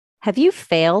Have you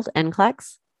failed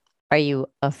NCLEX? Are you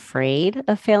afraid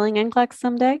of failing NCLEX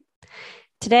someday?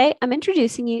 Today, I'm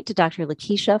introducing you to Dr.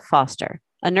 Lakeisha Foster,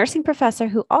 a nursing professor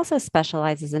who also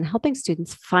specializes in helping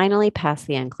students finally pass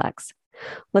the NCLEX.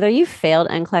 Whether you failed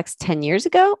NCLEX 10 years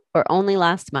ago or only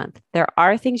last month, there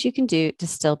are things you can do to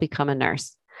still become a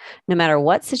nurse. No matter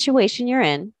what situation you're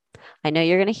in, I know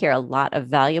you're going to hear a lot of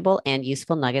valuable and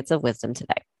useful nuggets of wisdom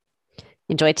today.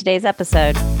 Enjoy today's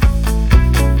episode.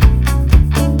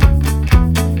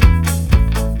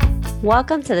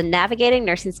 Welcome to the Navigating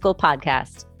Nursing School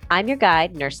podcast. I'm your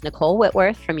guide, Nurse Nicole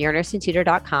Whitworth from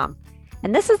YourNursingTutor.com.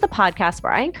 And this is the podcast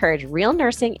where I encourage real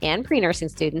nursing and pre-nursing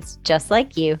students just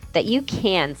like you that you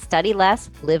can study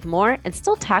less, live more, and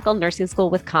still tackle nursing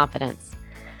school with confidence.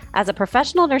 As a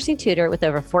professional nursing tutor with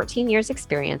over 14 years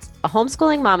experience, a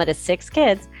homeschooling mama to 6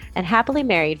 kids, and happily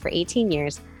married for 18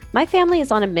 years, my family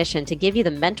is on a mission to give you the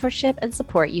mentorship and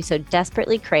support you so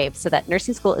desperately crave so that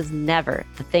nursing school is never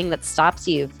the thing that stops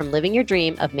you from living your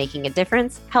dream of making a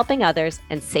difference, helping others,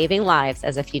 and saving lives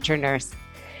as a future nurse.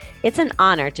 It's an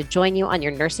honor to join you on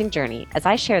your nursing journey as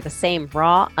I share the same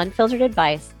raw, unfiltered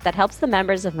advice that helps the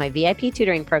members of my VIP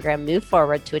tutoring program move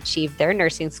forward to achieve their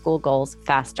nursing school goals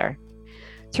faster.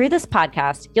 Through this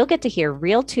podcast, you'll get to hear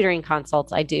real tutoring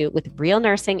consults I do with real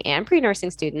nursing and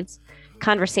pre-nursing students,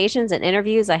 conversations and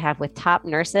interviews I have with top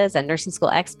nurses and nursing school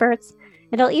experts,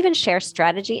 and I'll even share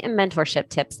strategy and mentorship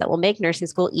tips that will make nursing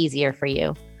school easier for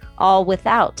you, all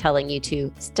without telling you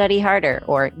to study harder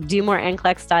or do more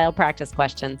NCLEX style practice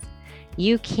questions.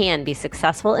 You can be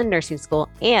successful in nursing school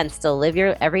and still live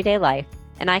your everyday life,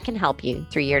 and I can help you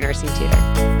through Your Nursing Tutor.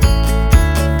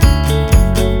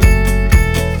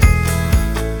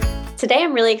 Today,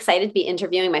 I'm really excited to be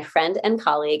interviewing my friend and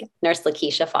colleague, Nurse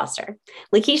Lakeisha Foster.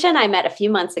 Lakeisha and I met a few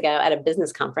months ago at a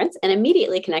business conference and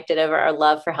immediately connected over our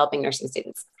love for helping nursing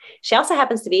students. She also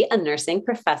happens to be a nursing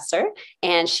professor,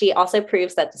 and she also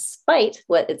proves that despite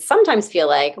what it sometimes feels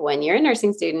like when you're a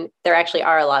nursing student, there actually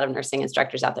are a lot of nursing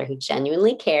instructors out there who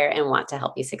genuinely care and want to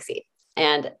help you succeed.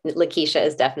 And Lakeisha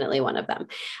is definitely one of them.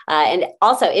 And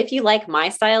also, if you like my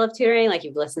style of tutoring, like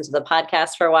you've listened to the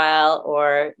podcast for a while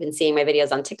or been seeing my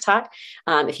videos on TikTok,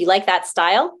 if you like that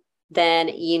style, then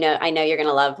I know you're going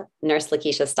to love Nurse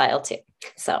Lakeisha's style too.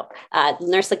 So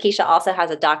Nurse Lakeisha also has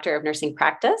a Doctor of Nursing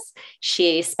practice.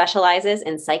 She specializes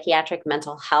in psychiatric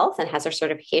mental health and has her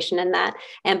certification in that.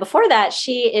 And before that,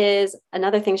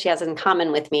 another thing she has in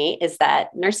common with me is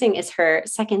that nursing is her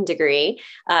second degree.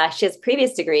 She has a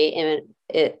previous degree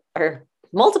her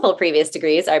multiple previous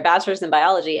degrees are a bachelor's in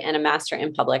biology and a master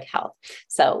in public health.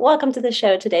 So welcome to the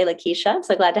show today, Lakeisha. I'm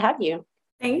so glad to have you.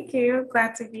 Thank you.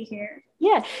 Glad to be here.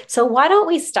 Yeah. So why don't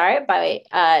we start by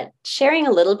sharing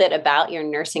a little bit about your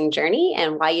nursing journey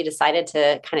and why you decided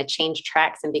to kind of change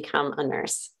tracks and become a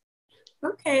nurse?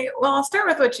 Okay. Well, I'll start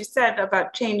with what you said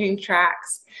about changing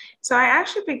tracks. So I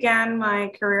actually began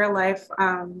my career life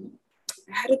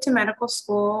headed to medical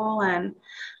school. And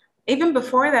even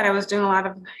before that, I was doing a lot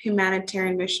of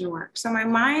humanitarian mission work. So my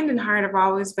mind and heart have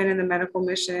always been in the medical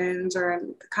missions or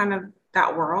in kind of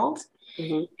that world.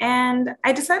 Mm-hmm. And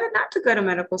I decided not to go to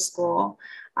medical school.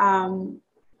 I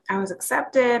was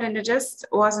accepted and it just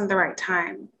wasn't the right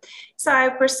time. So I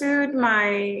pursued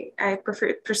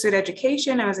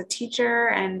education. I was a teacher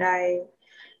and I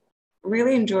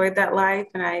really enjoyed that life.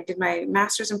 And I did my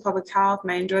master's in public health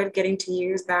and I enjoyed getting to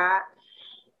use that.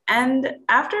 And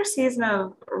after a season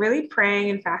of really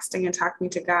praying and fasting and talking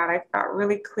to God, I felt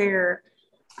really clear.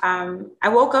 I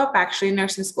woke up actually in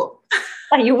nursing school.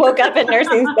 Oh, you woke up in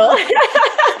nursing school.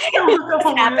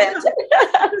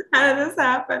 How did this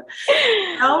happen?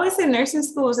 I always say nursing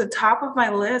school was the top of my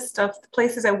list of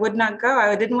places I would not go.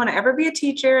 I didn't want to ever be a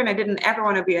teacher and I didn't ever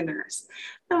want to be a nurse.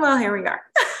 And well, here we are.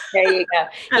 There you go.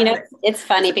 It's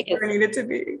funny because I needed to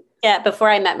be. Yeah, before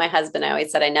I met my husband, I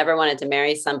always said I never wanted to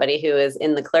marry somebody who is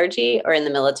in the clergy or in the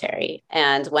military.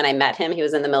 And when I met him, he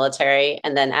was in the military.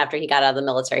 And then after he got out of the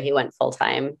military, he went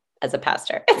full-time as a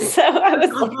pastor. So I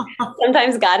was like,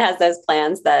 sometimes God has those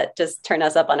plans that just turn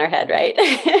us up on our head, right?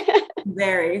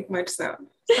 Very much so.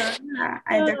 So yeah,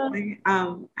 I definitely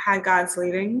had God's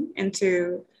leading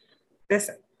into this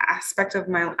aspect of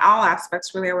all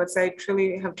aspects, really, I would say,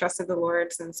 truly have trusted the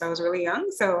Lord since I was really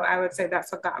young. So I would say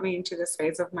that's what got me into this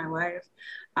phase of my life.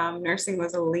 Nursing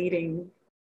was a leading.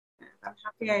 I'm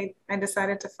happy I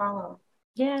decided to follow.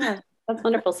 Yeah. That's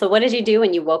wonderful. So what did you do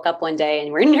when you woke up one day and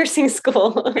you were in nursing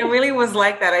school? It really was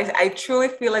like that. I truly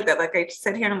feel like that. Like I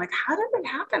sit here and I'm like, how did it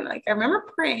happen? Like I remember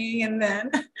praying and then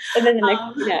the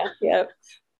next, yeah.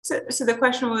 So the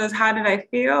question was, how did I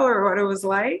feel or what it was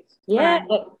like? Yeah.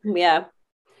 Yeah.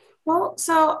 Well,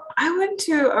 so I went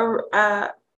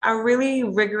to I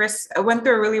went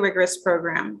through a really rigorous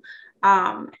program.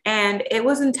 And it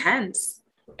was intense.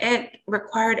 It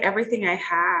required everything I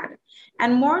had.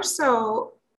 And more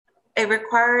so, it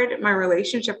required my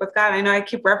relationship with God. I know I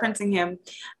keep referencing him,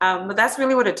 but that's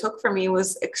really what it took for me. It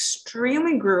was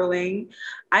extremely grueling.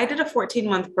 I did a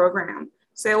 14-month program.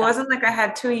 So it wasn't like I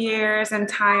had 2 years and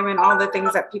time and all the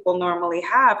things that people normally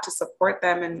have to support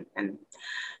them. And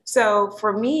so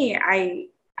for me, I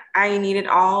needed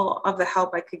all of the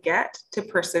help I could get to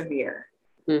persevere.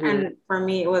 Mm-hmm. And for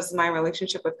me, it was my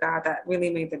relationship with God that really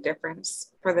made the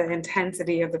difference for the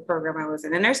intensity of the program I was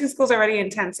in. And nursing school is already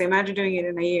intense. So imagine doing it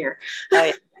in a year.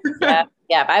 Oh, yeah.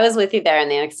 Yeah. I was with you there in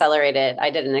the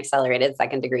I did an accelerated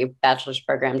second degree bachelor's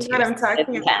program too. What I'm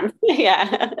talking about.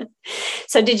 Yeah.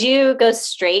 So did you go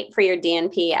straight for your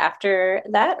DNP after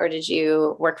that, or did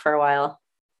you work for a while?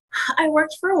 I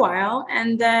worked for a while,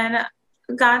 and then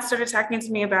God started talking to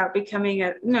me about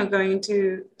going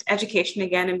to education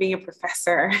again and being a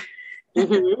professor.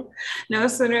 Mm-hmm. No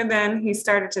sooner than he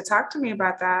started to talk to me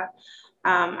about that,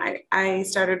 I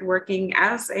started working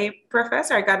as a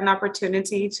professor. I got an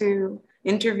opportunity to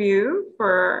interview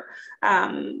for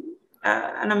an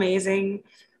amazing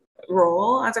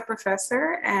role as a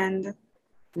professor, and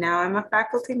now I'm a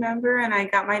faculty member, and I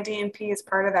got my DNP as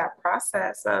part of that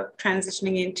process of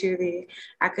transitioning into the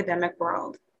academic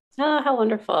world. Oh, how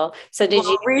wonderful. So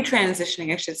you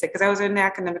retransitioning, I should say, because I was in the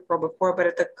academic world before, but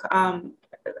at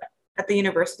the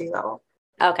university level.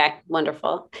 Okay,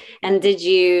 wonderful. And did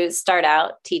you start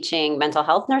out teaching mental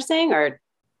health nursing, or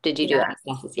did you do other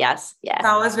classes? Yes. Yeah. It's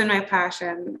always been my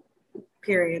passion,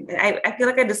 period. I feel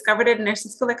like I discovered it in nursing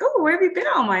school, like, oh, where have you been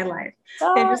all my life?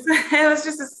 Oh. It was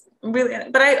just this really,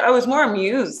 but I was more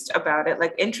amused about it,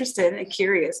 like interested and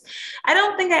curious. I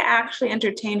don't think I actually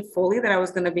entertained fully that I was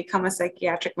going to become a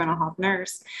psychiatric mental health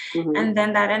nurse. Mm-hmm. And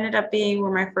then that ended up being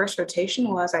where my first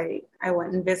rotation was. I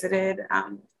went and visited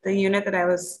the unit that I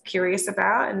was curious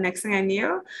about. And next thing I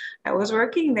knew, I was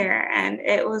working there, and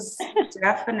it was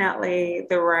definitely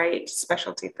the right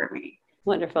specialty for me.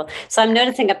 Wonderful. So I'm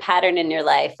noticing a pattern in your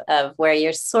life of where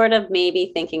you're sort of maybe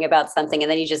thinking about something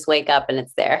and then you just wake up and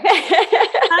it's there.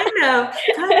 Kind of.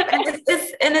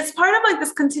 And it's part of like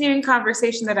this continuing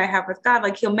conversation that I have with God.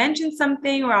 Like he'll mention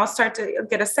something, or I'll start to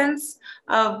get a sense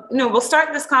of, we'll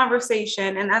start this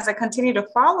conversation. And as I continue to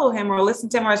follow him or listen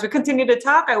to him, or as we continue to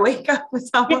talk, I wake up.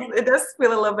 It does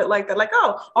feel a little bit like that. Like,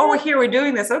 we're here, we're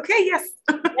doing this. Okay, yes.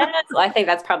 Yes. Well, I think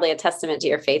that's probably a testament to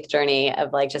your faith journey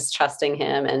of like just trusting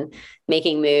him and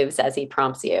making moves as he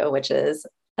prompts you, which is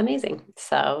amazing.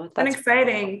 So that's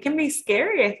exciting. It can be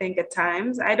scary, I think, at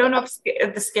times. I don't know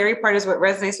if the scary part is what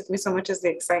resonates with me so much as the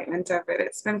excitement of it.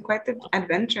 It's been quite the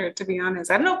adventure, to be honest.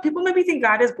 I don't know. People maybe think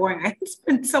God is boring. It's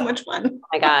been so much fun. Oh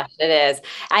my gosh, it is.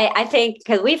 I think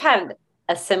because we've had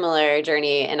a similar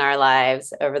journey in our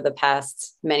lives over the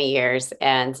past many years,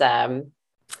 and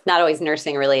not always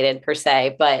nursing related per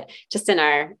se, but just in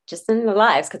the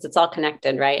lives, because it's all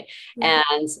connected, right?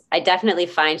 Mm-hmm. And I definitely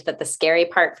find that the scary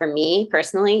part for me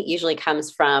personally usually comes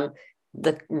from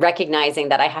the recognizing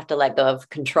that I have to let go of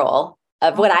control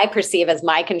of what I perceive as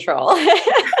my control.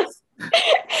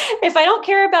 If I don't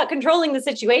care about controlling the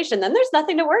situation, then there's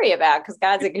nothing to worry about because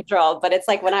God's in control. But it's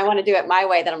like when I want to do it my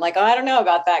way, then I'm like, I don't know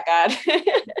about that, God.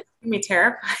 Me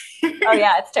terrifying. Oh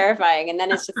yeah, it's terrifying. And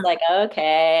then it's just like,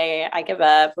 okay, I give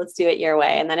up. Let's do it your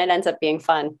way. And then it ends up being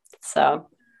fun. So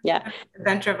yeah.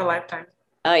 Adventure of a lifetime.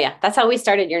 Oh yeah. That's how we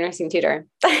started Your Nursing Tutor.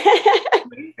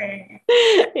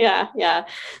 Yeah. Yeah.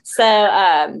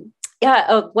 So,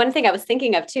 one thing I was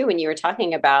thinking of too, when you were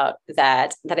talking about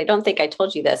that I don't think I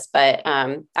told you this, but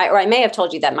I may have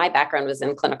told you that my background was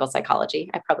in clinical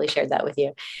psychology. I probably shared that with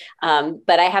you.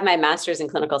 But I have my master's in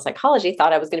clinical psychology,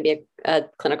 thought I was going to be a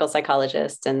clinical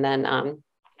psychologist, and then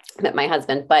met my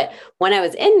husband. But when I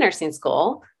was in nursing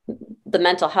school, the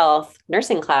mental health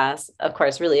nursing class, of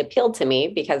course, really appealed to me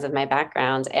because of my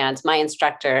background. And my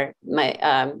instructor,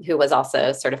 who was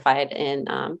also certified in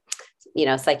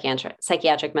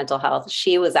psychiatric mental health.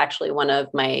 She was actually one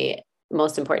of my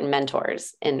most important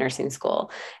mentors in nursing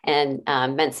school, and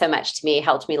meant so much to me,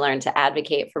 helped me learn to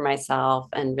advocate for myself,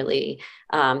 and really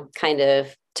kind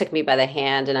of took me by the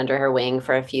hand and under her wing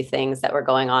for a few things that were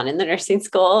going on in the nursing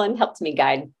school and helped me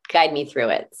guide me through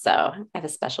it. So I have a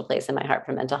special place in my heart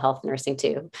for mental health nursing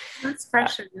too. That's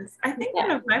precious. I think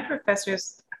one of my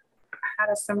professors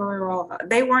had a similar role.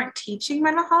 They weren't teaching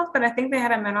mental health, but I think they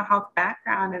had a mental health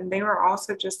background, and they were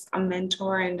also just a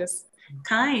mentor and just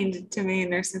kind to me in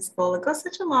nursing school. It goes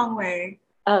such a long way.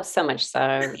 Oh, so much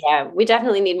so. Yeah, we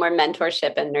definitely need more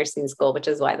mentorship in nursing school, which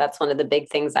is why that's one of the big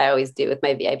things I always do with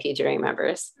my VIP jury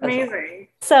members. Amazing.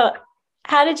 So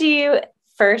how did you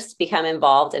first become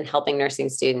involved in helping nursing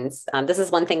students? This is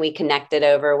one thing we connected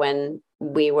over when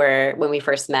we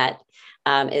first met,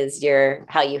 is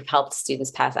how you've helped students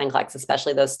pass NCLEX,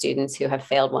 especially those students who have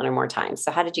failed one or more times.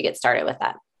 So how did you get started with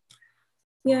that?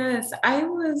 Yes, I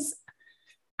was,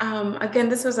 again,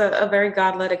 this was a very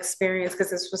God-led experience because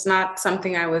this was not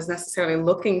something I was necessarily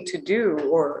looking to do,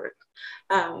 or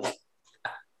um,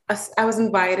 I was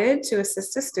invited to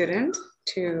assist a student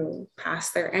to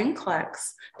pass their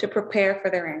NCLEX, to prepare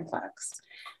for their NCLEX.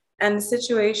 And the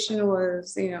situation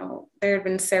was, there had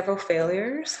been several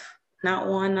failures, not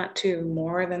one, not two,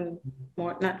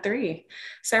 not three,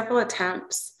 several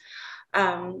attempts.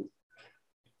 And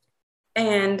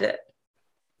the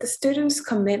student's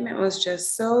commitment was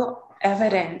just so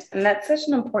evident. And that's such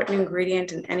an important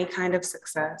ingredient in any kind of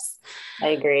success. I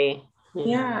agree.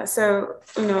 Yeah. So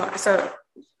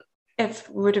if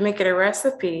we were to make it a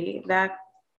recipe, that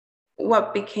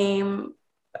what became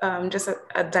just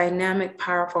a dynamic,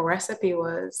 powerful recipe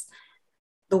was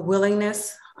the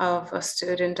willingness of a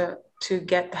student to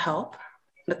get the help,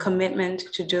 the commitment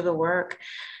to do the work,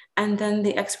 and then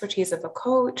the expertise of a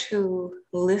coach who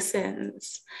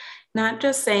listens, not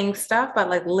just saying stuff, but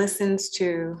like listens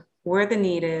to where the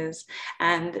need is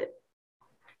and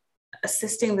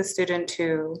assisting the student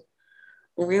to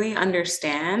really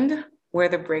understand where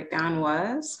the breakdown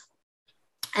was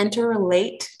and to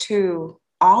relate to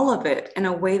all of it in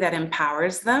a way that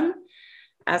empowers them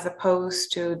as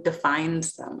opposed to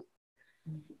defines them.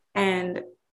 And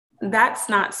that's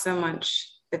not so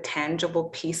much the tangible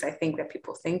piece I think that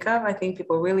people think of. I think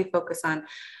people really focus on,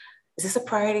 is this a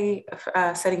priority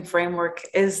setting framework?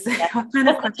 Is what kind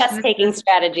of test taking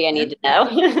strategy I need to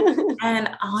know? And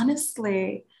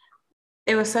honestly,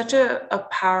 it was such a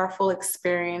powerful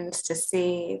experience to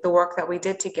see the work that we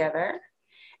did together.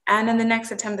 And in the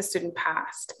next attempt, the student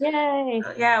passed. Yay.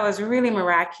 Yeah, it was really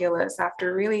miraculous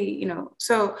after really,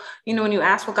 when you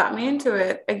asked what got me into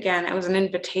it, again, it was an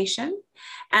invitation.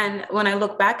 And when I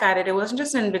look back at it, it wasn't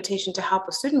just an invitation to help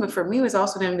a student, but for me, it was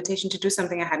also an invitation to do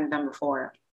something I hadn't done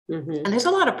before. Mm-hmm. And there's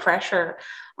a lot of pressure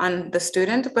on the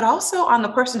student, but also on the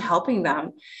person helping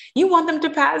them. You want them to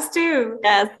pass too.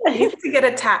 Yes. You need to get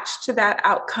attached to that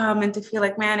outcome and to feel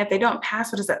like, man, if they don't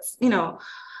pass, what does that,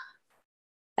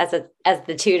 as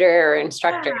the tutor or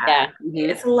instructor. Yeah. Mm-hmm.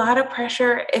 It's a lot of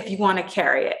pressure if you want to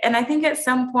carry it. And I think at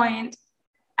some point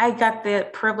I got the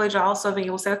privilege also of being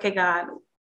able to say, okay, God,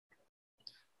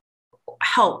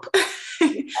 help.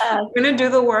 We're going to do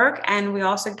the work. And we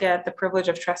also get the privilege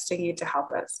of trusting you to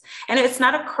help us. And it's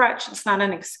not a crutch. It's not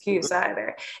an excuse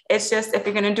either. It's just, if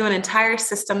you're going to do an entire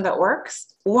system that works,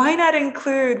 why not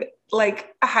include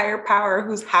like a higher power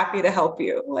who's happy to help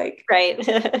you? Like, right.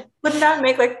 Wouldn't that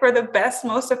make for the best,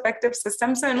 most effective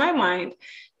system? So in my mind,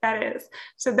 that is.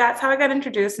 So that's how I got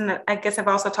introduced. And I guess I've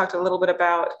also talked a little bit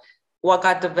about what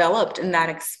got developed in that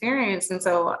experience. And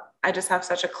so I just have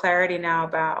such a clarity now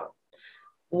about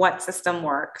what system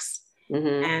works.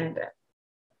 Mm-hmm. And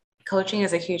coaching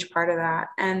is a huge part of that.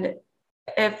 And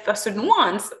if a student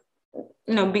wants,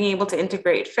 being able to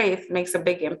integrate faith makes a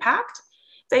big impact.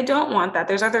 They don't want that.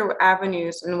 There's other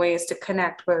avenues and ways to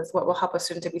connect with what will help a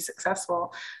student to be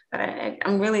successful. But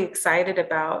I'm really excited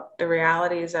about the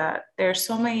realities that there's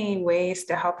so many ways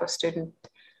to help a student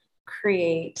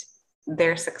create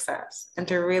their success and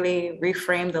to really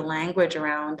reframe the language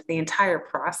around the entire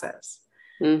process.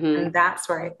 Mm-hmm. And that's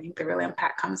where I think the real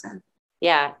impact comes in.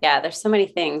 Yeah. There's so many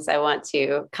things I want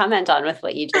to comment on with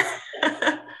what you just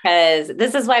said. Because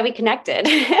this is why we connected.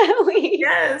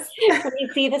 Yes. We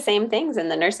see the same things in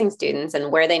the nursing students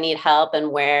and where they need help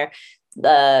and where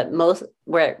most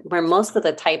of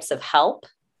the types of help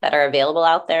that are available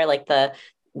out there, like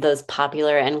those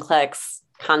popular NCLEX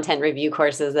content review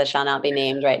courses that shall not be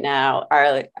named right now,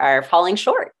 are falling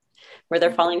short. Where they're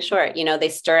falling short, they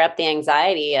stir up the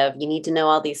anxiety of you need to know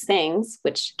all these things,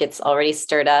 which gets already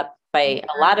stirred up by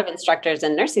a lot of instructors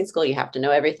in nursing school. You have to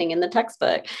know everything in the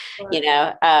textbook,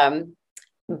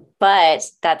 but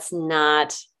that's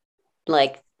not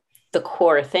like the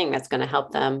core thing that's going to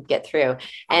help them get through.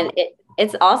 And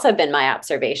it's also been my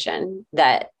observation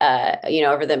that,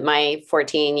 over my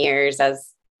 14 years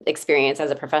as experience as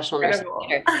a professional nursing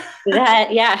teacher,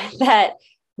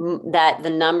 that the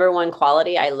number one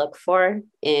quality I look for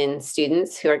in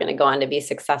students who are going to go on to be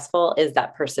successful is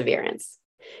that perseverance.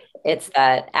 It's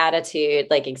that attitude,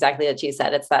 like exactly what you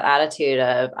said. It's that attitude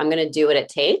of I'm going to do what it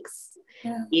takes,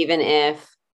 even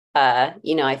if,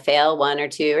 I fail 1 or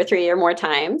 2 or 3 or more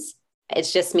times. It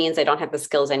just means I don't have the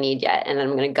skills I need yet. And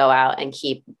I'm going to go out and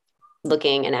keep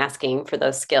looking and asking for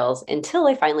those skills until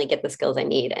I finally get the skills I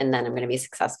need. And then I'm going to be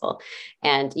successful.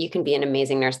 And you can be an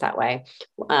amazing nurse that way.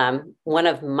 One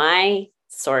of my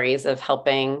stories of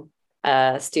helping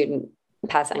a student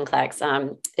pass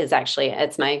NCLEX is actually,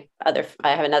 I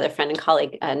have another friend and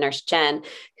colleague, Nurse Jen,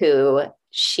 who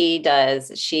she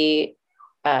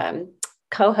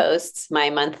co-hosts my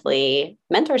monthly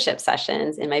mentorship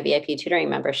sessions in my VIP tutoring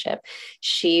membership.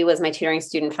 She was my tutoring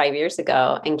student 5 years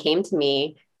ago and came to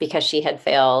me because she had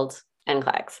failed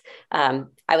NCLEX.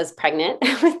 I was pregnant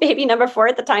with baby number 4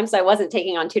 at the time, so I wasn't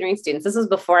taking on tutoring students. This was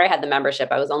before I had the membership.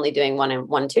 I was only doing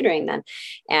one-on-one tutoring then.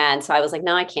 And so I was like,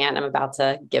 no, I can't. I'm about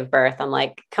to give birth. I'm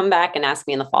like, come back and ask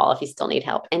me in the fall if you still need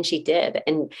help. And she did.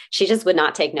 And she just would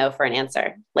not take no for an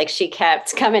answer. Like she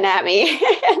kept coming at me.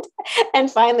 And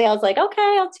finally I was like,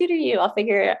 okay, I'll tutor you. I'll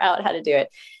figure out how to do it.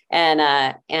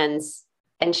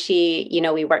 And she,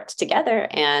 we worked together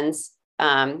and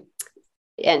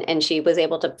she was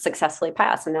able to successfully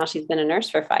pass. And now she's been a nurse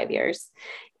for 5 years.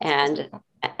 And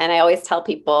I always tell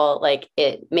people, like,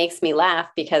 it makes me laugh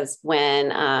because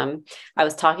when I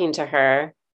was talking to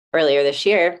her earlier this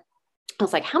year, I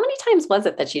was like, how many times was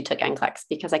it that you took NCLEX?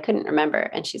 Because I couldn't remember.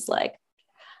 And she's like,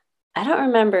 I don't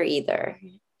remember either.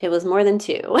 It was more than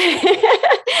 2.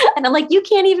 And I'm like, you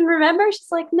can't even remember?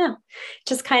 She's like, no,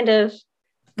 just kind of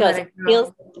goes. It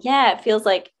feels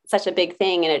like such a big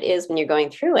thing. And it is when you're going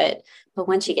through it. But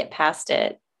once you get past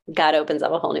it, God opens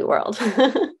up a whole new world.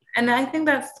 And I think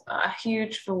that's a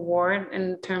huge reward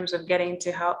in terms of getting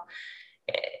to help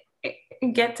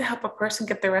a person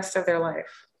get the rest of their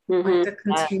life, like to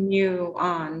continue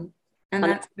on. And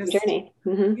that's the journey.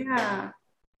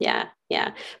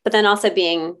 Yeah. But then also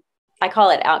I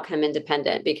call it outcome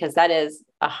independent, because that is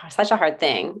such a hard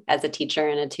thing as a teacher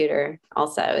and a tutor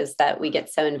also, is that we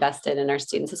get so invested in our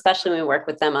students, especially when we work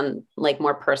with them on like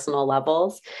more personal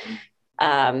levels.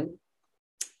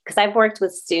 Because I've worked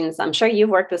with students, I'm sure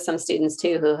you've worked with some students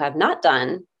too, who have not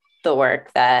done the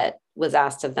work that was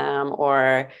asked of them,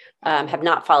 or have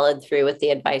not followed through with the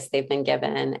advice they've been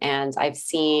given. And I've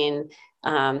seen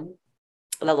a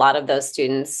lot of those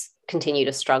students continue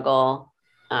to struggle.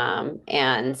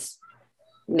 And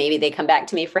maybe they come back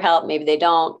to me for help, maybe they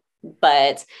don't.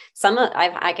 But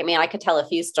I could tell a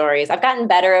few stories. I've gotten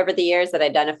better over the years at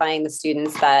identifying the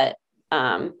students that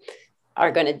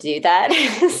are going to do that.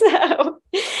 So,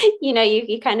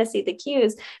 you kind of see the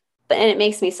cues, and it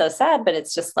makes me so sad, but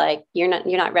it's just like, you're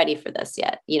not ready for this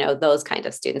yet. Those kind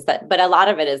of students but a lot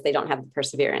of it is they don't have the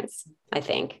perseverance, I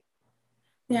think.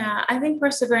 Yeah, I think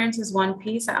perseverance is one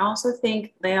piece. I also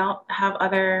think they all have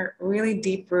other really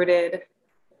deep-rooted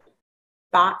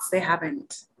thoughts they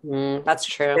haven't. That's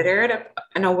true. Considered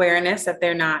an awareness that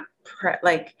they're not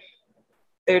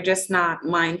they're just not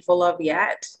mindful of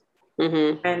yet.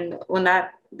 And when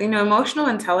that, emotional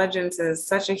intelligence is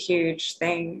such a huge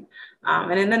thing.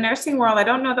 And in the nursing world, I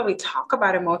don't know that we talk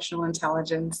about emotional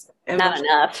intelligence. Not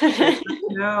enough.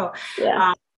 No.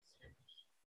 Yeah.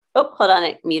 Hold on.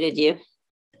 It muted you.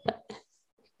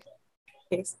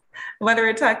 Whether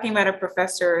we're talking about a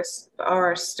professor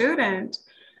or a student,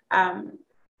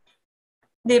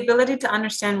 the ability to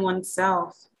understand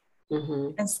oneself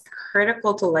is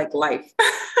critical to life.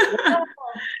 Yeah.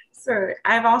 So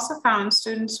I've also found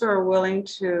students who are willing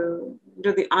to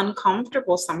do the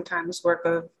uncomfortable sometimes work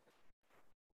of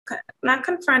not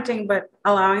confronting, but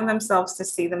allowing themselves to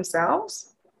see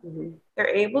themselves.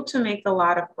 They're able to make a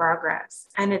lot of progress,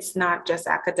 and it's not just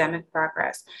academic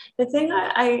progress. The thing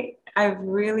I've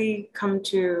really come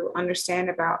to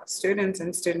understand about students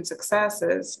and student success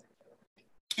is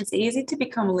it's easy to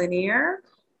become linear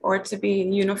or to be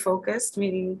unifocused,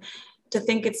 meaning to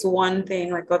think it's one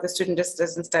thing, like, the student just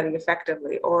doesn't study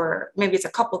effectively, or maybe it's a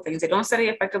couple things. They don't study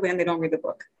effectively and they don't read the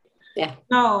book. Yeah.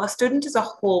 No, a student is a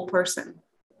whole person.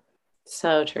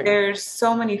 So true. There's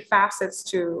so many facets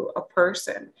to a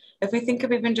person. If we think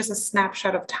of even just a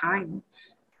snapshot of time,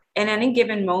 in any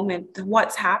given moment,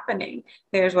 what's happening?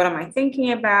 There's what am I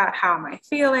thinking about? How am I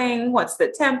feeling? What's the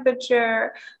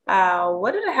temperature?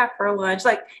 What did I have for lunch?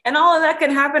 And all of that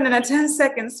can happen in a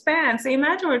 10-second span. So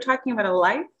imagine we're talking about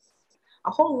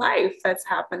a whole life that's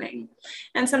happening.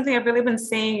 And something I've really been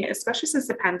seeing, especially since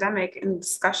the pandemic, in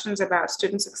discussions about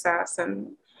student success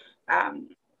and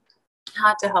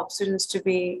how to help students to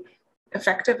be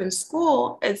effective in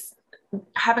school, is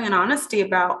having an honesty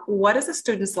about what is a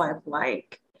student's life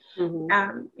like.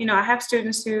 I have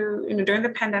students who, during the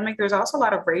pandemic, there's also a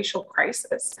lot of racial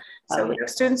crisis. So we have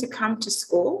students who come to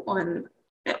school or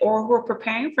who are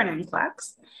preparing for an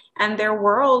NCLEX, and their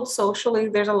world socially,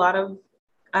 there's a lot of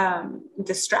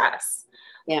distress.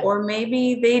 Yeah. Or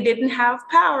maybe they didn't have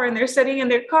power and they're sitting in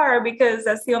their car because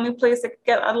that's the only place they could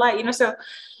get a light, so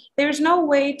there's no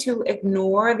way to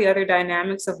ignore the other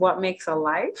dynamics of what makes a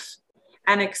life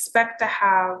and expect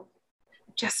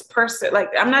just like,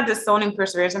 I'm not disowning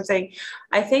perseverance. I'm saying,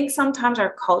 I think sometimes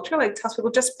our culture like tells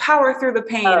people just power through the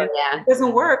pain. Oh, And yeah. it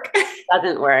doesn't work.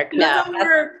 Doesn't work. It No. doesn't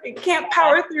work. You can't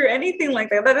power through anything like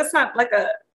that. That is not like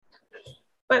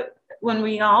but when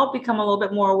we all become a little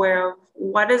bit more aware of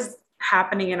what is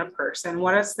happening in a person,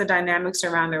 what is the dynamics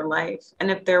around their life,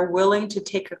 and if they're willing to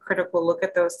take a critical look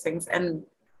at those things and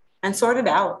sort it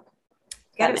out,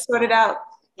 get it sorted out,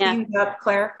 cleaned up,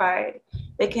 clarified,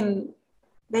 they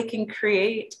can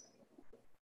create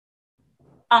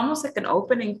almost like an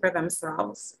opening for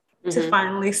themselves to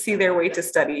finally see their way to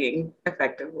studying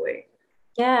effectively.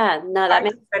 Yeah, no, that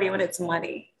makes study when it's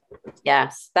muddy.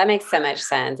 Yes, that makes so much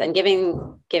sense. And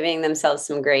giving themselves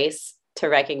some grace to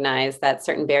recognize that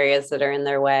certain barriers that are in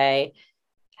their way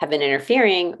have been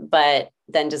interfering, but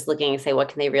then just looking and say, what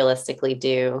can they realistically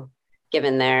do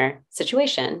given their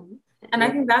situation? And I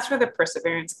think that's where the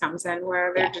perseverance comes in,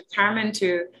 where they're determined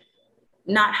to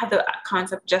not have the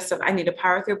concept just of I need to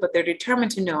power through, but they're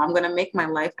determined to know I'm going to make my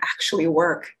life actually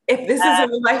work. If this is a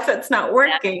life that's not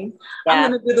working, I'm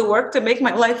going to do the work to make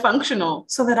my life functional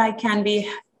so that I can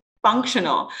be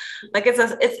functional. Like it's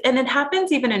and it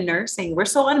happens even in nursing. We're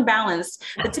so unbalanced.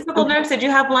 The typical nurse, did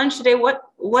you have lunch today? What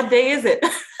day is it?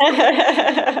 Use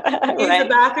the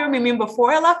bathroom? You mean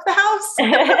before I left the house?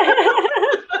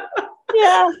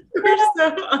 Yeah. We're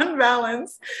so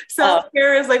unbalanced.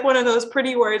 Self-care is like one of those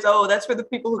pretty words. Oh, that's for the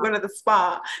people who go to the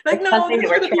spa. Like, it's no, something that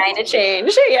we're trying to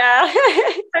change. Yeah.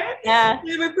 Yeah.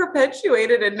 We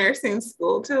perpetuated in nursing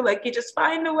school too. Like you just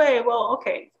find a way. Well,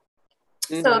 okay.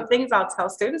 So things I'll tell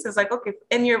students is like, okay,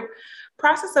 in your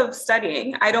process of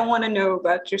studying, I don't want to know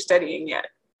about your studying yet.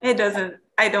 I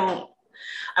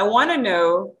want to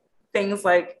know things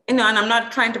like, and I'm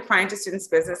not trying to pry into students'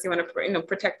 business. You want to,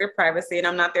 protect their privacy, and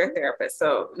I'm not their therapist.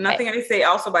 So nothing I say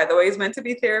also, by the way, is meant to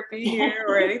be therapy here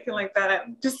or anything like that.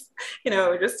 I'm just,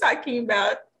 just talking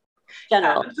about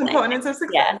general components of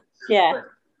success. Yeah.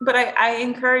 But I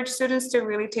encourage students to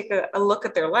really take a look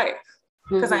at their life,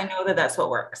 because I know that that's what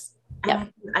works.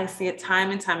 And I see it time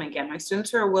and time again. My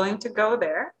students are willing to go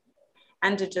there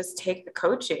and to just take the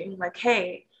coaching. Like,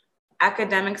 hey,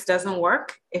 academics doesn't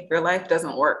work if your life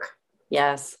doesn't work.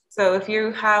 Yes. So if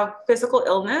you have physical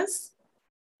illness,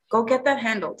 go get that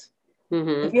handled.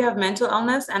 If you have mental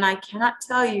illness, and I cannot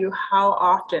tell you how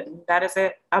often that is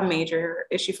a major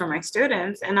issue for my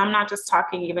students. And I'm not just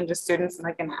talking even just students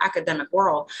like in the academic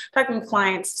world, I'm talking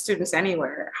clients, students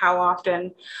anywhere, how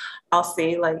often I'll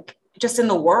see like just in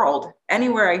the world,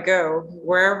 anywhere I go,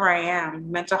 wherever I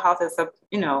am, mental health is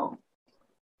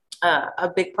a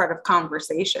big part of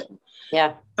conversation.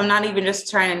 Yeah. I'm not even just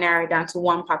trying to narrow it down to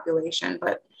one population,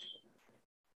 but,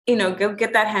 go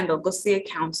get that handled, go see a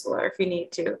counselor if you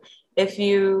need to. If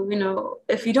you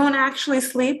don't actually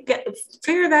sleep,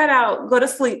 figure that out, go to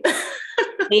sleep.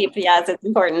 Sleep, yes, it's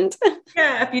important.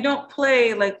 Yeah. If you don't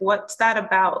play, like, what's that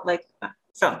about? Like,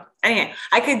 so anyway,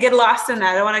 I could get lost in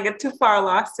that. I don't want to get too far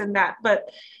lost in that, but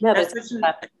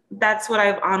that's what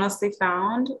I've honestly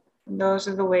found. Those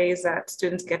are the ways that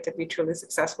students get to be truly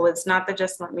successful. It's not that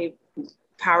just let me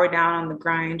power down on the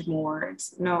grind more.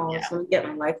 It's let me get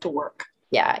my life to work.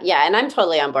 Yeah. Yeah. And I'm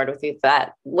totally on board with you for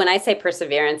that. When I say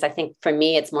perseverance, I think for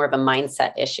me, it's more of a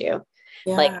mindset issue.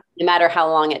 Yeah. Like no matter how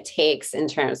long it takes in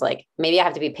terms like maybe I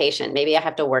have to be patient. Maybe I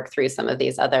have to work through some of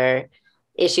these other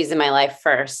issues in my life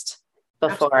first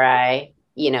before I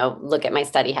look at my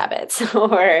study habits.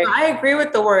 Or I agree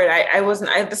with the word.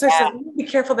 Be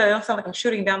careful that I don't sound like I'm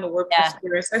shooting down the word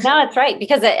perseverance. No, it's right.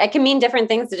 Because it can mean different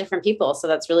things to different people. So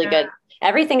that's really good.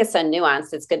 Everything is so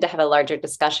nuanced. It's good to have a larger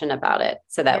discussion about it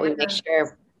so that we make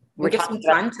sure we get some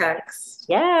context.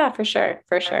 Yeah, for sure.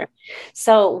 For sure.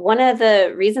 So one of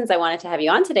the reasons I wanted to have you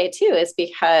on today too, is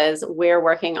because we're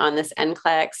working on this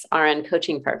NCLEX RN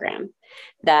coaching program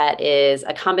that is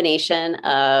a combination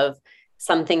of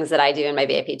some things that I do in my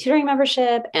VIP tutoring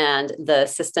membership and the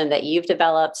system that you've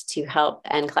developed to help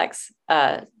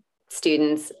NCLEX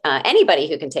students, anybody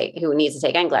who needs to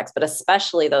take NCLEX, but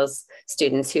especially those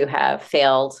students who have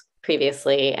failed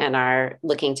previously and are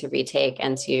looking to retake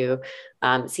and to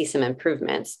see some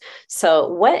improvements.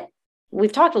 So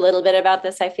we've talked a little bit about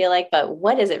this, I feel like, but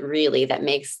what is it really that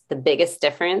makes the biggest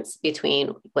difference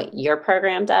between what your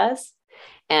program does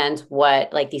and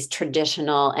what like these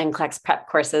traditional NCLEX prep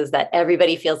courses that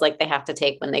everybody feels like they have to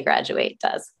take when they graduate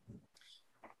does?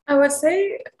 I would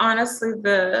say, honestly,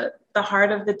 the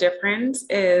heart of the difference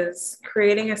is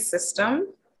creating a system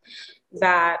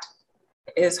that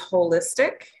is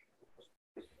holistic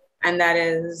and that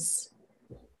is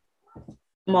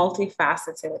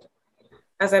multifaceted.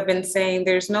 As I've been saying,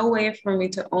 there's no way for me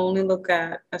to only look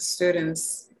at a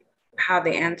student's how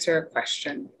they answer a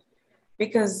question,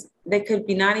 because they could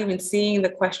be not even seeing the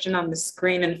question on the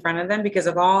screen in front of them because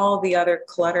of all the other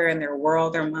clutter in their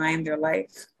world, their mind, their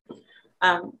life.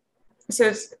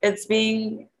 So it's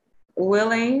being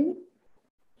willing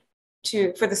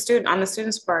to, for the student, on the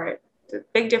student's part, the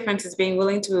big difference is being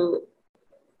willing to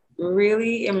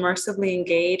really immersively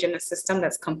engage in a system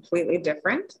that's completely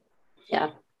different.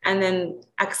 Yeah. And then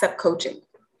accept coaching.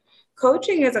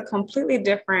 Coaching is a completely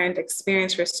different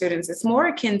experience for students. It's more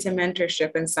akin to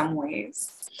mentorship in some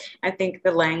ways. I think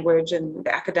the language and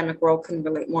the academic world can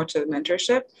relate more to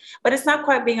mentorship, but it's not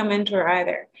quite being a mentor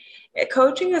either.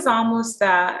 Coaching is almost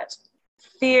that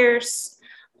fierce,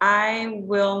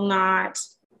 not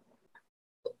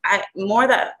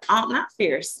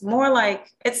fierce, more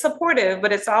like it's supportive,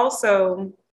 but it's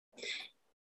also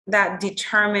that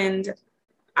determined,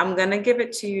 I'm going to give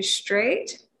it to you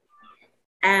straight.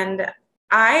 And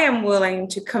I am willing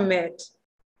to commit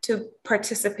to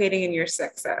participating in your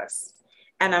success.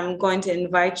 And I'm going to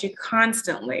invite you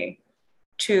constantly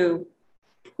to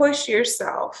push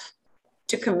yourself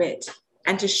to commit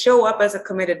and to show up as a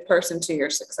committed person to your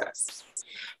success.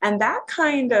 And that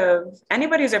kind of,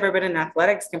 anybody who's ever been in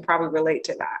athletics can probably relate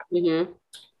to that. Mm-hmm.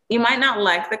 You might not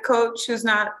like the coach who's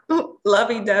not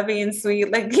lovey-dovey and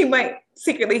sweet. Like you might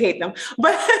secretly hate them,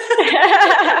 but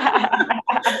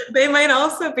they might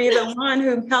also be the one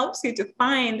who helps you to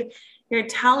find your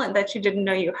talent that you didn't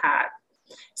know you had.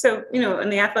 So, in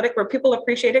the athletic world, people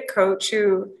appreciate a coach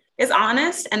who is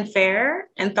honest and fair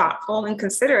and thoughtful and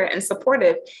considerate and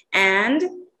supportive and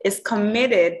is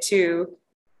committed to,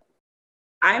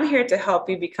 I'm here to help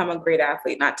you become a great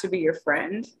athlete, not to be your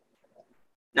friend,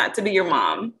 not to be your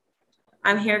mom.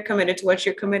 I'm here committed to what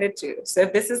you're committed to. So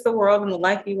if this is the world and the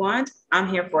life you want, I'm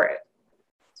here for it.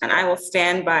 And I will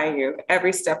stand by you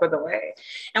every step of the way.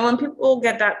 And when people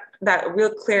get that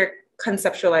real clear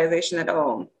conceptualization that,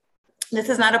 oh, this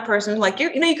is not a person like you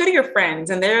go to your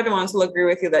friends and they're the ones who'll agree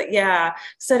with you that, yeah,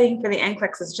 studying for the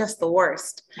NCLEX is just the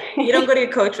worst. You don't go to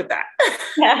your coach with that.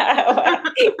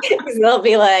 They'll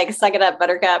be like, suck it up,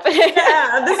 buttercup.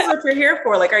 Yeah, this is what you're here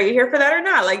for. Like, are you here for that or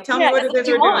not? Like, tell me what it is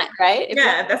you want, doing. Right? If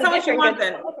that's not what you want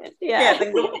then. Yeah.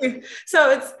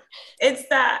 So it's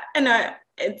that, and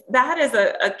that is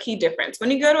a key difference.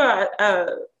 When you go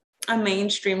to a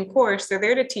mainstream course, they're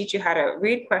there to teach you how to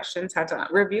read questions, how to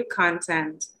review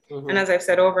content. Mm-hmm. And as I've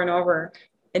said over and over,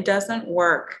 it doesn't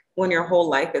work when your whole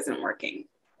life isn't working.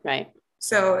 Right.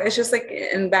 So it's just like,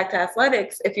 and back to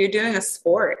athletics, if you're doing a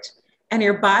sport and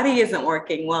your body isn't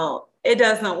working, well, it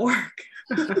doesn't work.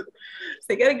 So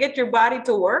you got to get your body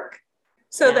to work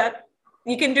so that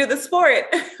you can do the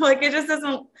sport. Like it just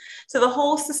doesn't. So the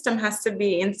whole system has to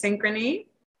be in synchrony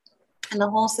and the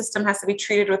whole system has to be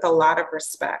treated with a lot of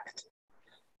respect.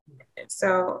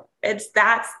 So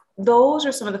those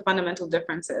are some of the fundamental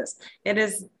differences. It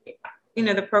is,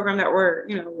 the program that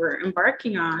we're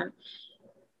embarking on.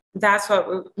 That's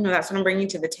what I'm bringing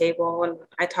to the table when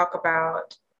I talk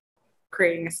about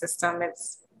creating a system.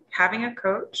 It's having a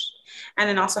coach and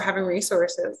then also having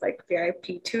resources like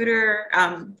VIP tutor.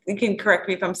 You can correct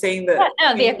me if I'm saying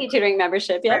VIP tutoring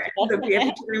membership. Yeah, the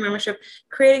VIP tutoring membership.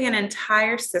 Creating an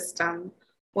entire system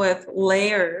with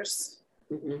layers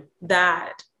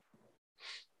that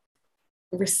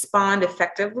respond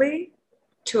effectively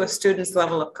to a student's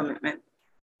level of commitment.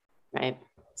 Right.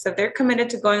 So if they're committed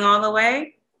to going all the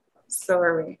way, so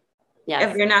are we. Yes.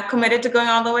 If you're not committed to going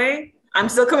all the way, I'm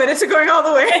still committed to going all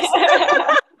the way.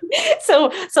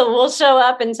 So we'll show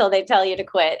up until they tell you to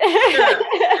quit.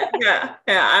 Yeah.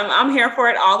 I'm here for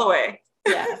it all the way.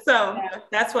 Yeah. So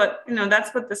that's what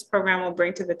this program will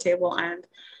bring to the table. And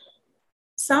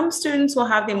some students will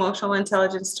have the emotional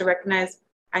intelligence to recognize,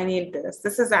 I need this.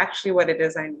 This is actually what it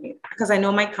is I need because I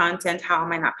know my content. How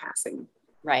am I not passing?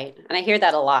 Right. And I hear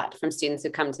that a lot from students who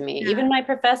come to me. Yeah. Even my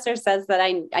professor says that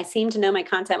I seem to know my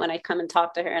content when I come and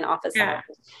talk to her in office hours.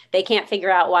 They can't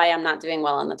figure out why I'm not doing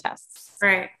well on the tests.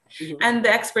 Right. Mm-hmm. And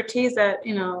the expertise that,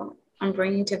 I'm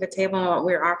bringing to the table and what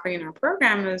we're offering in our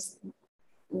program is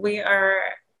we are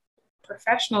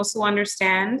professionals who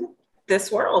understand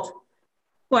this world,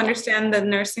 who understand the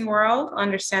nursing world,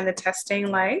 understand the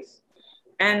testing life.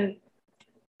 And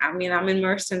I'm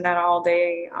immersed in that all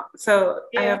day. So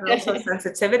I have also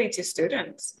sensitivity to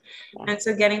students. Yeah. And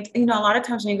so getting, a lot of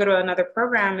times when you go to another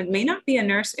program, it may not be a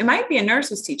nurse. It might be a nurse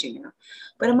who's teaching you,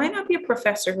 but it might not be a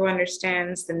professor who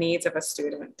understands the needs of a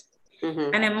student.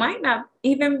 Mm-hmm. And it might not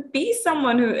even be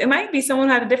someone who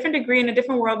had a different degree in a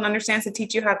different world and understands to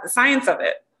teach you how the science of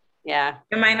it. Yeah.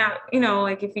 It might not,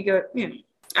 like if you go,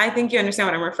 I think you understand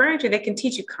what I'm referring to. They can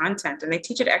teach you content and they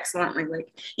teach it excellently.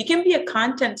 Like you can be a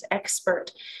content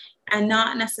expert and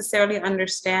not necessarily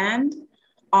understand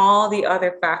all the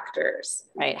other factors.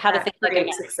 Right. How to think like a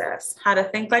nurse. Success, how to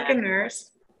think like a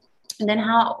nurse, and then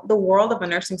how the world of a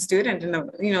nursing student,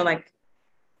 and like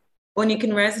when you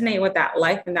can resonate with that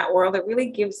life in that world, it really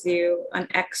gives you an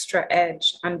extra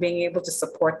edge on being able to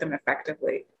support them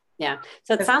effectively. Yeah.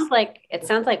 So it sounds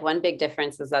like one big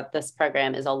difference is that this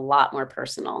program is a lot more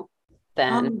personal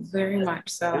than. Very much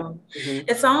so.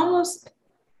 Mm-hmm.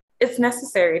 It's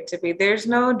necessary to be. There's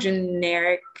no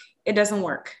generic, it doesn't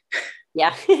work. Yeah.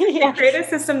 To create a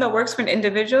system that works for an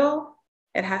individual,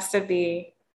 it has to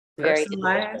be very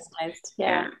personalized.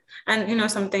 Yeah.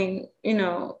 And something,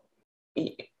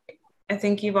 I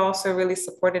think you've also really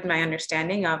supported my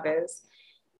understanding of is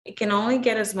a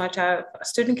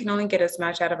student can only get as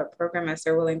much out of a program as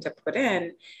they're willing to put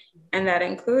in. And that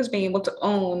includes being able to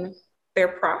own their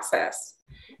process.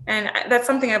 And that's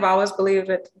something I've always believed,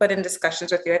 but in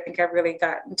discussions with you, I think I've really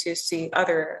gotten to see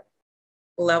other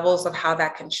levels of how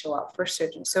that can show up for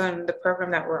students. So in the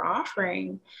program that we're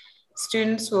offering,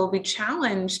 students will be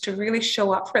challenged to really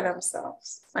show up for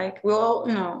themselves. Like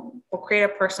we'll create a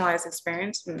personalized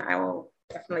experience, and I will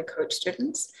definitely coach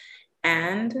students,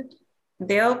 and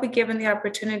they'll be given the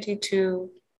opportunity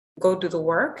to go do the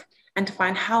work and to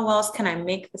find how else can I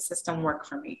make the system work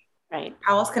for me? Right.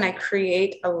 How else can I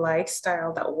create a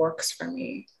lifestyle that works for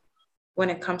me when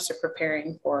it comes to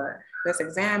preparing for this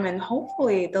exam? And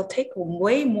hopefully they'll take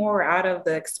way more out of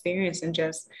the experience than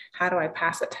just how do I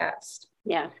pass a test?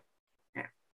 Yeah.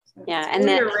 So yeah. And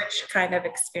then a rich kind of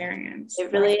experience.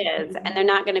 It really is. And they're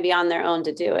not going to be on their own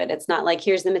to do it. It's not like,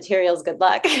 here's the materials, good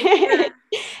luck.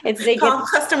 They call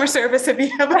customer service if you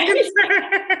have a concern.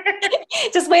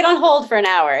 Just wait on hold for an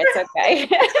hour. It's okay.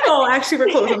 Oh, actually,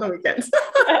 we're closed on the weekends.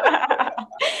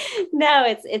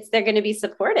 No, they're going to be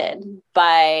supported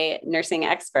by nursing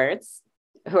experts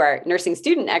who are nursing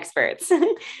student experts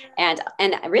and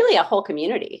really a whole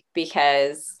community,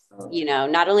 because,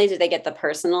 not only do they get the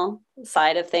personal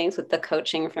side of things with the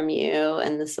coaching from you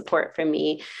and the support from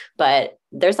me, but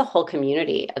there's a whole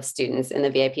community of students in the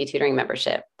VIP tutoring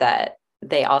membership that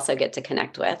they also get to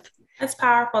connect with. It's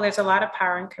powerful. There's a lot of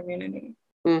power in community.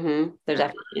 Mm-hmm. There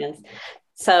definitely is.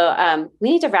 So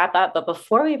we need to wrap up, but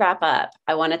before we wrap up,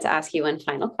 I wanted to ask you one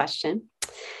final question.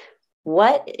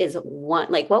 What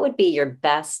would be your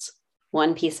best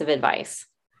one piece of advice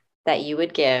that you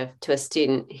would give to a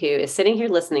student who is sitting here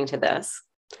listening to this,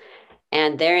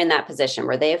 and they're in that position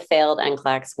where they have failed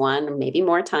NCLEX one or maybe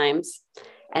more times,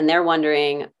 and they're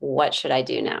wondering, what should I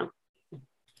do now?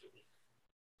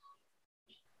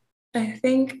 I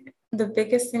think the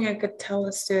biggest thing I could tell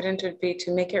a student would be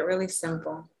to make it really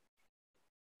simple.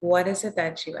 What is it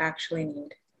that you actually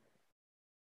need?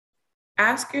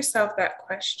 Ask yourself that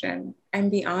question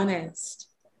and be honest.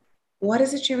 What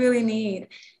is it you really need?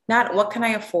 Not what can I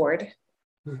afford,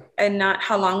 and not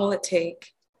how long will it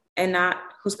take, and not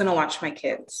who's going to watch my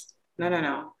kids.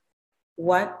 No.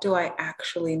 What do I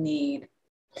actually need?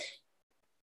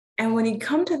 And when you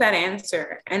come to that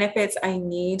answer, and if it's, I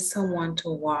need someone to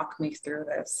walk me through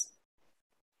this,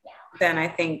 then I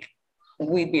think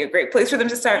we'd be a great place for them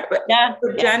to start. But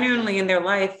genuinely in their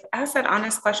life, ask that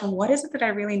honest question, what is it that I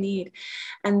really need?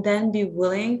 And then be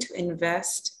willing to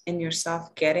invest in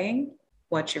yourself getting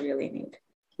what you really need.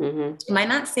 Mm-hmm. You might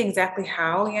not see exactly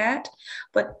how yet,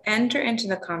 but enter into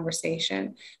the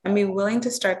conversation and be willing to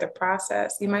start the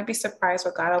process. You might be surprised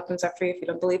what God opens up for you. If you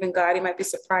don't believe in God, you might be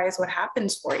surprised what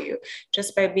happens for you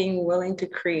just by being willing to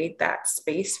create that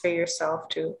space for yourself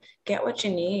to get what you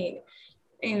need.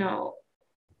 The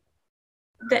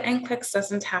NCLEX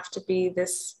doesn't have to be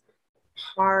this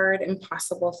hard,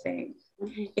 impossible thing.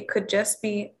 Mm-hmm. It could just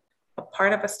be a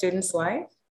part of a student's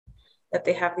life that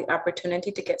they have the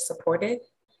opportunity to get supported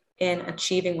in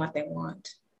achieving what they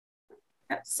want.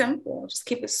 That's simple. Just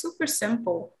keep it super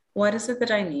simple. What is it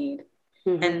that I need?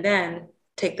 Mm-hmm. And then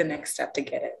take the next step to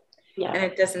get it. Yeah. And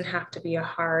it doesn't have to be a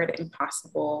hard,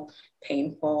 impossible,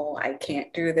 painful, I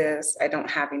can't do this, I don't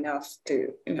have enough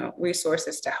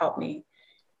resources to help me.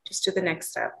 Just do the next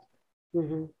step.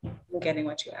 Mm-hmm. Getting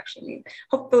what you actually need.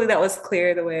 Hopefully that was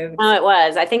clear the way. Oh, it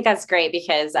was. I think that's great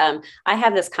because I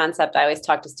have this concept I always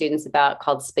talk to students about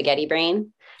called spaghetti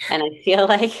brain. And I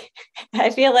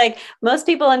feel like most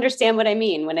people understand what I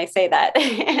mean when I say that,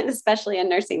 and especially in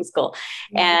nursing school.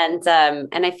 Mm-hmm.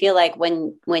 And I feel like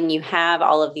when you have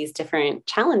all of these different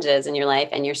challenges in your life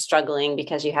and you're struggling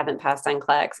because you haven't passed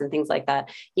NCLEX and things like that,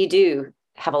 you do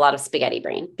have a lot of spaghetti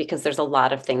brain because there's a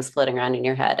lot of things floating around in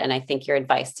your head. And I think your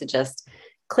advice to just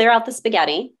clear out the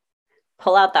spaghetti,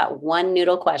 pull out that one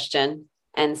noodle question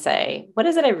and say, what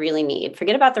is it I really need?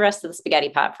 Forget about the rest of the spaghetti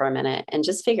pot for a minute and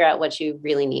just figure out what you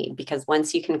really need. Because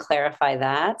once you can clarify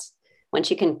that, once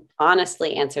you can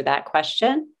honestly answer that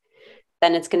question,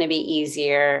 then it's going to be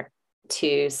easier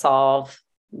to solve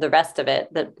the rest of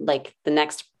it. The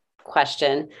next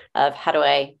question of how do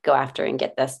I go after and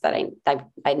get this that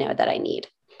I know that I need.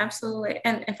 Absolutely.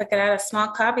 And if I could add a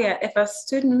small caveat, if a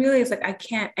student really is like, I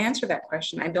can't answer that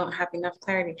question, I don't have enough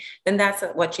clarity, then that's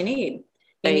what you need.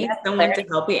 You need someone to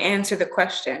help you answer the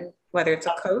question, whether it's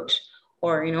a coach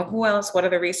or, who else, what are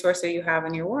the resources you have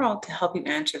in your world to help you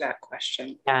answer that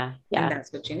question? Yeah. And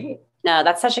that's what you need. No,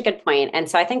 that's such a good point. And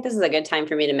so I think this is a good time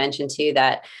for me to mention too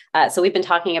that, so we've been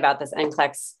talking about this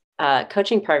NCLEX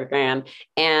coaching program,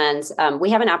 and we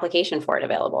have an application for it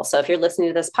available. So if you're listening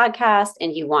to this podcast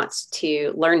and you want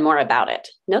to learn more about it,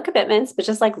 no commitments, but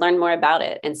just learn more about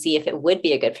it and see if it would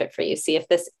be a good fit for you. See if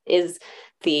this is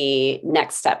the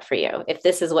next step for you. If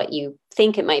this is what you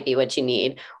think it might be what you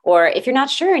need, or if you're not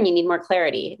sure and you need more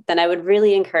clarity, then I would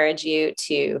really encourage you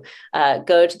to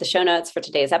go to the show notes for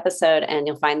today's episode, and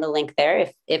you'll find the link there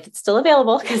if it's still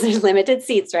available, because there's limited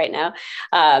seats right now.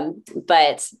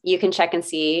 But you can check and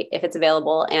see if it's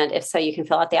available. And if so, you can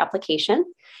fill out the application.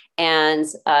 And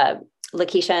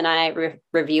Lakeisha and I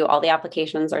review all the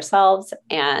applications ourselves,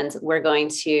 and we're going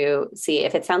to see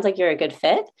if it sounds like you're a good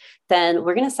fit, then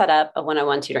we're going to set up a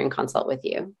one-on-one tutoring consult with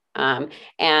you.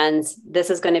 And this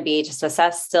is going to be just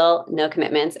assess, still no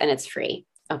commitments, and it's free.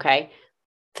 Okay.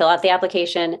 Fill out the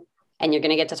application and you're going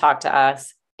to get to talk to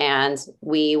us, and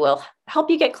we will help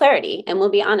you get clarity. And we'll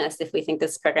be honest if we think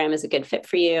this program is a good fit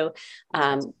for you.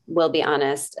 We'll be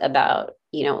honest about,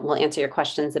 we'll answer your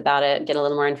questions about it, get a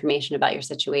little more information about your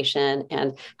situation,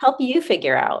 and help you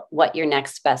figure out what your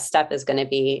next best step is going to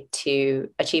be to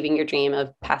achieving your dream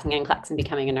of passing NCLEX and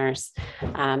becoming a nurse.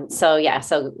 So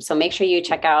make sure you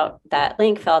check out that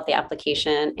link, fill out the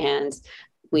application, and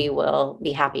we will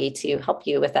be happy to help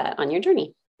you with that on your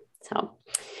journey. So,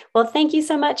 well, thank you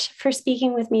so much for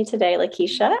speaking with me today,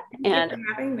 Lakeisha. Thank you for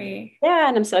having me. Yeah,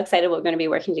 and I'm so excited we're going to be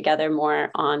working together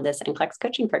more on this NCLEX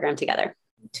coaching program together.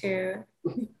 Me too.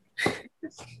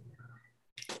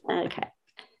 Okay.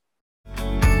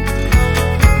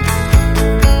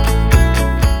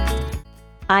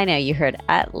 I know you heard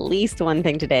at least one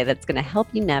thing today that's going to help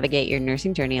you navigate your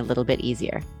nursing journey a little bit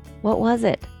easier. What was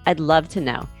it? I'd love to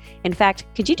know. In fact,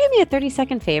 could you do me a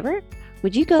 30-second favor?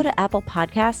 Would you go to Apple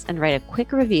Podcasts and write a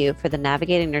quick review for the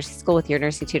Navigating Nursing School with Your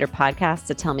Nursing Tutor podcast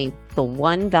to tell me the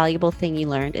one valuable thing you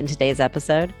learned in today's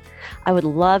episode? I would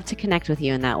love to connect with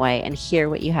you in that way and hear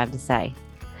what you have to say.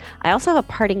 I also have a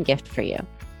parting gift for you.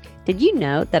 Did you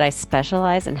know that I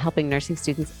specialize in helping nursing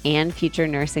students and future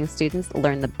nursing students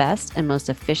learn the best and most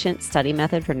efficient study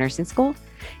method for nursing school?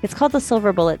 It's called the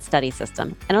Silver Bullet Study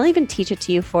System, and I'll even teach it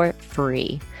to you for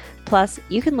free. Plus,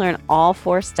 you can learn all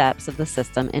 4 steps of the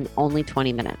system in only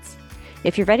 20 minutes.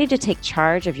 If you're ready to take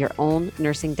charge of your own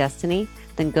nursing destiny,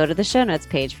 then go to the show notes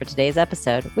page for today's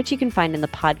episode, which you can find in the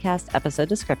podcast episode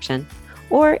description,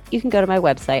 or you can go to my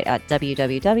website at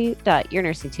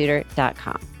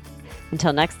www.yournursingtutor.com.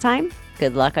 Until next time,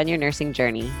 good luck on your nursing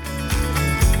journey.